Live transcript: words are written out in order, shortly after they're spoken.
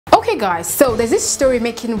Okay guys, so there's this story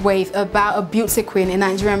making wave about a beauty queen, a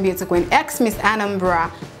Nigerian beauty queen, ex-Miss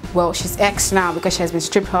Anambra. Well, she's ex now because she has been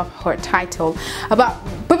stripped of her title. About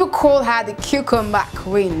people call her the cucumber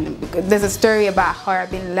queen. There's a story about her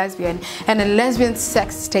being lesbian, and a lesbian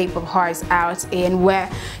sex tape of hers out in where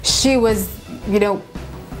she was, you know,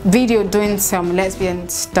 video doing some lesbian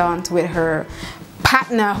stunt with her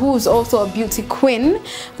partner, who's also a beauty queen,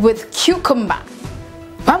 with cucumber.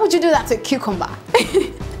 Why would you do that to cucumber?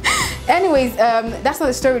 Anyways, that's not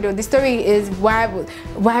the story though. The story is why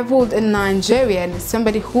would a Nigerian,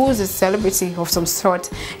 somebody who's a celebrity of some sort,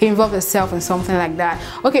 involve herself in something like that?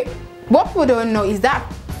 Okay, what people don't know is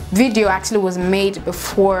that video actually was made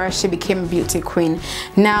before she became a beauty queen.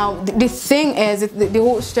 Now the thing is, the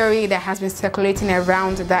whole story that has been circulating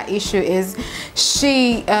around that issue is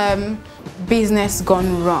she business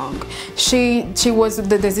gone wrong. She was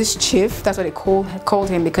there's this chief, that's what they called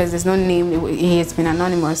him, because there's no name, he has been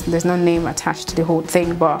anonymous, there's no name attached to the whole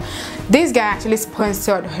thing, but this guy actually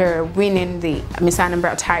sponsored her winning the Miss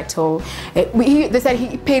Anambra title. They said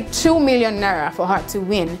he paid 2 million naira for her to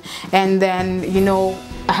win, and then, you know,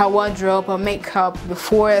 her wardrobe, her makeup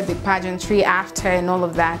before the pageantry, after, and all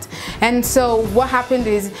of that. And so what happened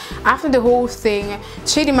is, after the whole thing,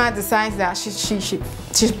 Chidinma decides that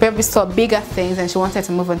she probably saw bigger things and she wanted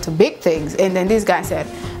to move on to big things. And then this guy said,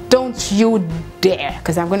 "Don't you dare,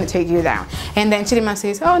 because I'm going to take you down." And then Chidinma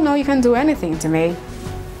says, "Oh no, you can do anything to me.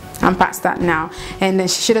 I'm past that now." And then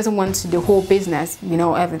she doesn't want to do the whole business, you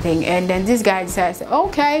know, everything. And then this guy decides,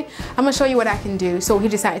 okay, I'm gonna show you what I can do. So he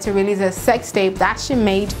decided to release a sex tape that she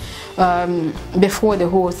made before the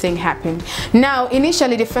whole thing happened. Now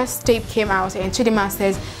initially the first tape came out and Chidinma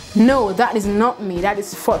says, "No, that is not me, that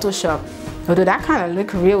is Photoshop." Although that kind of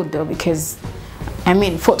look real though, because I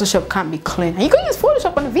mean, Photoshop can't be clean. And you can use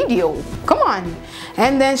Photoshop on a video, come on.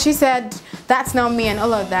 And then she said, "That's not me," and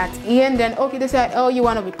all of that. And then, okay, they said, "Oh, you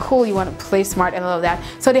want to be cool, you want to play smart," and all of that.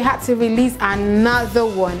 So they had to release another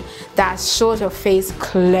one that shows her face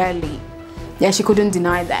clearly. Yeah, she couldn't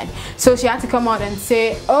deny that. So she had to come out and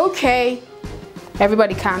say, "Okay,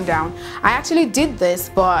 everybody calm down. I actually did this,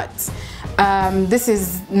 but this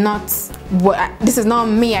is not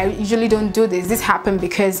me. I usually don't do this. This happened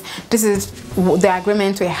because this is the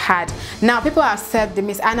agreement we had." Now people have said the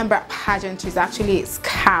Miss Anambra pageant is actually a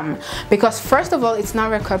scam, because first of all, it's not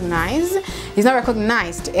recognized,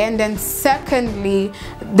 and then secondly,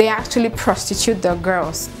 they actually prostitute the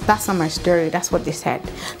girls. That's not my story, that's what they said,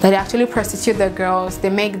 that they actually prostitute the girls. They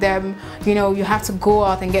make them, you know, you have to go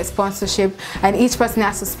out and get sponsorship, and each person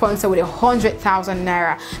has to sponsor with 100,000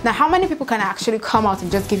 naira. Now how many people can actually come out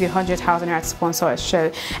and just give you 100,000 naira to sponsor a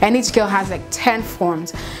show? And each girl has like 10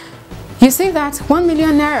 forms. You see that? 1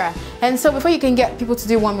 million naira. And so before you can get people to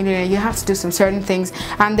do 1 million, you have to do some certain things.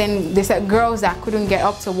 And then they said girls that couldn't get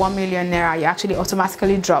up to 1 million naira, you actually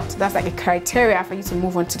automatically dropped. That's like a criteria for you to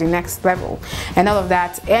move on to the next level and all of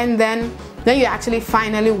that. And then you actually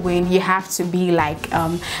finally win, you have to be like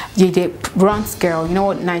the runs girl. You know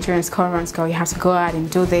what Nigerians call runs girl? You have to go out and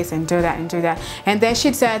do this and do that and do that. And then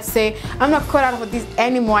she said, "Say, I'm not cut out of this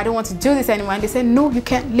anymore, I don't want to do this anymore." And they said, "No, you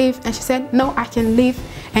can't leave." And she said, "No, I can leave."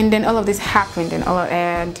 And then all of this happened,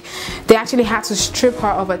 and they actually had to strip her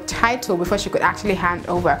of a title before she could actually hand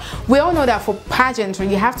over. We all know that for pageantry,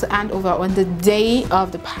 you have to hand over on the day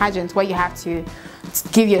of the pageant, where you have to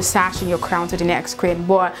give your sash and your crown to the next queen.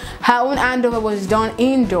 But her own handover was done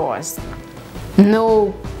indoors.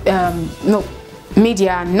 No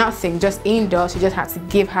media, nothing, just indoors. She just had to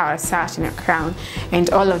give her a sash and a crown and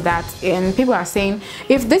all of that. And people are saying,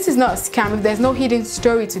 if this is not a scam, if there's no hidden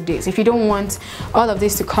story to this, if you don't want all of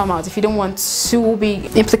this to come out, if you don't want to be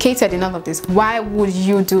implicated in all of this, why would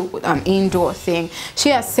you do an indoor thing? She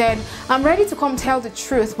has said, "I'm ready to come tell the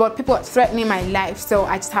truth, but people are threatening my life, so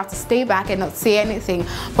I just have to stay back and not say anything.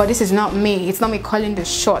 But this is not me, it's not me calling the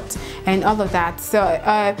shot," and all of that. So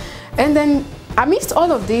and then amidst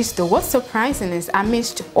all of this though, what's surprising is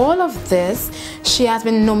amidst all of this, she has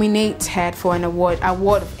been nominated for an award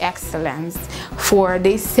of excellence. For,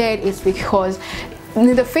 they said it's because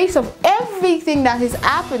in the face of everything that is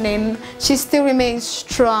happening, she still remains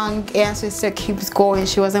strong and she still keeps going.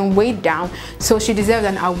 She wasn't weighed down, so she deserves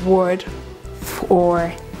an award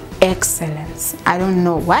for excellence. I don't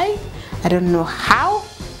know why, I don't know how,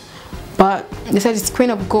 but they said it's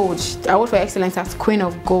Queen of Gold. Award for excellence as Queen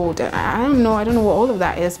of Gold. I don't know what all of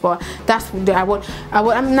that is, but that's the award.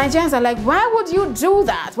 Nigerians are like, why would you do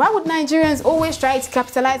that? Why would Nigerians always try to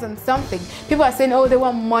capitalize on something? People are saying, oh, they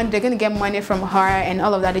want money, they're gonna get money from her and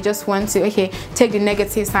all of that. They just want to, okay, take the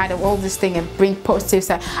negative side of all this thing and bring positive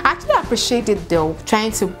side. I actually appreciate it though,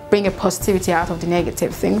 trying to bring a positivity out of the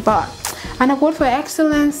negative thing, but an award for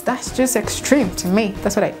excellence. That's just extreme to me.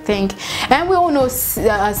 That's what I think. And we all know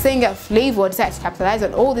singer Flavor decided to capitalize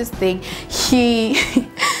on all this thing. He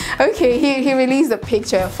he released a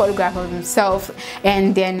picture, a photograph of himself,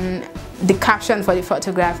 and then the caption for the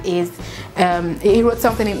photograph is he wrote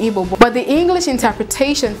something in Igbo, but the English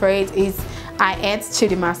interpretation for it is, "I ate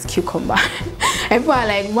Chidinma's cucumber." And people are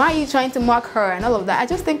like, why are you trying to mock her and all of that? I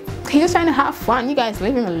just think he's just trying to have fun. You guys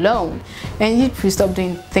leave him alone. And you should stop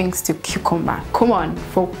doing things to cucumber. Come on,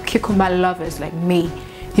 for cucumber lovers like me,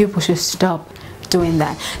 you people should stop doing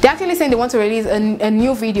that. They're actually saying they want to release a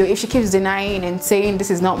new video if she keeps denying and saying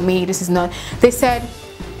this is not me, this is not. They said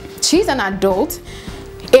she's an adult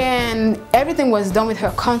and everything was done with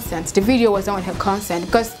her consent. The video was done with her consent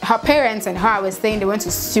because her parents and her was saying they went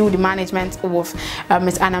to sue the management of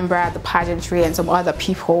Miss Anambra, the pageantry, and some other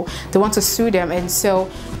people. They want to sue them, and so,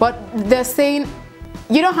 but they're saying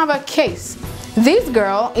you don't have a case. This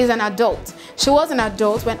girl is an adult. She was an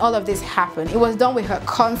adult when all of this happened. It was done with her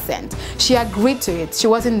consent. She agreed to it. She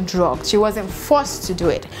wasn't drugged. She wasn't forced to do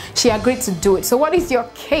it. She agreed to do it. So what is your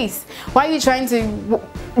case? Why are you trying to...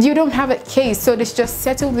 You don't have a case. So let's just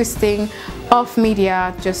settle this thing off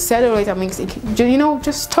media. Just settle it amongst, you know,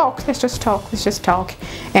 just talk. Let's just talk. Let's just talk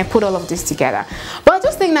and put all of this together. But I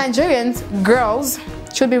just think Nigerians, girls,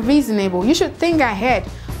 should be reasonable. You should think ahead.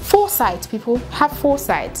 Foresight, people, have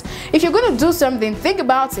foresight. If you're going to do something, think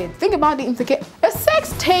about it. Think about the implication. A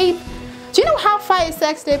sex tape. Do you know how far a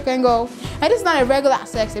sex tape can go? And this is not a regular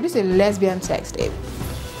sex tape. This is a lesbian sex tape.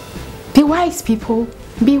 Be wise, people.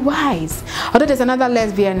 Be wise. Although there's another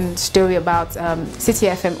lesbian story about City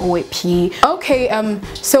FM OAP. Okay,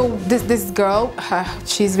 so this girl,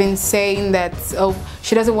 she's been saying that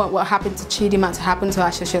she doesn't want what happened to Chidinma to happen to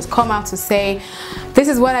her. So she has come out to say, this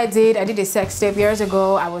is what I did. I did a sex tape years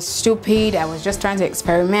ago. I was stupid. I was just trying to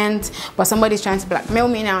experiment. But somebody's trying to blackmail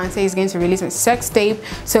me now and say he's going to release my sex tape.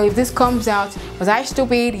 So if this comes out, was I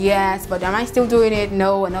stupid? Yes. But am I still doing it?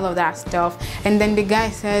 No, and all of that stuff. And then the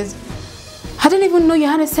guy says, I didn't even know you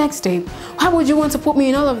had a sex tape. Why would you want to put me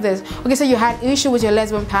in all of this? Okay, so you had issue with your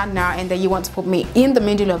lesbian partner and then you want to put me in the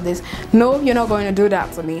middle of this. No, you're not going to do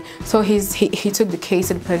that to me. So he took the case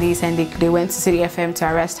to the police and they went to City FM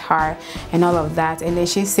to arrest her and all of that. And then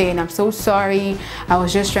she's saying, I'm so sorry. I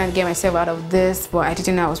was just trying to get myself out of this, but I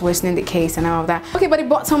didn't know I was worsening the case and all of that. Okay, but the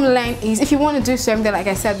bottom line is if you want to do something, like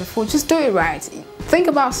I said before, just do it right. Think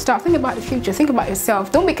about stuff. Think about the future. Think about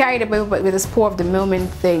yourself. Don't be carried away with the spur of the moment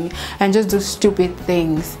thing and just do stupid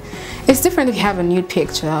things. It's different if you have a nude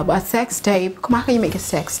picture, but a sex tape, come on, how can you make a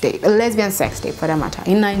sex tape? A lesbian sex tape for that matter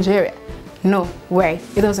in Nigeria? No way,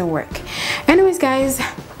 it doesn't work. Anyways guys,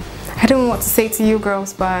 I don't know what to say to you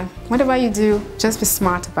girls, but whatever you do, just be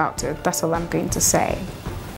smart about it. That's all I'm going to say.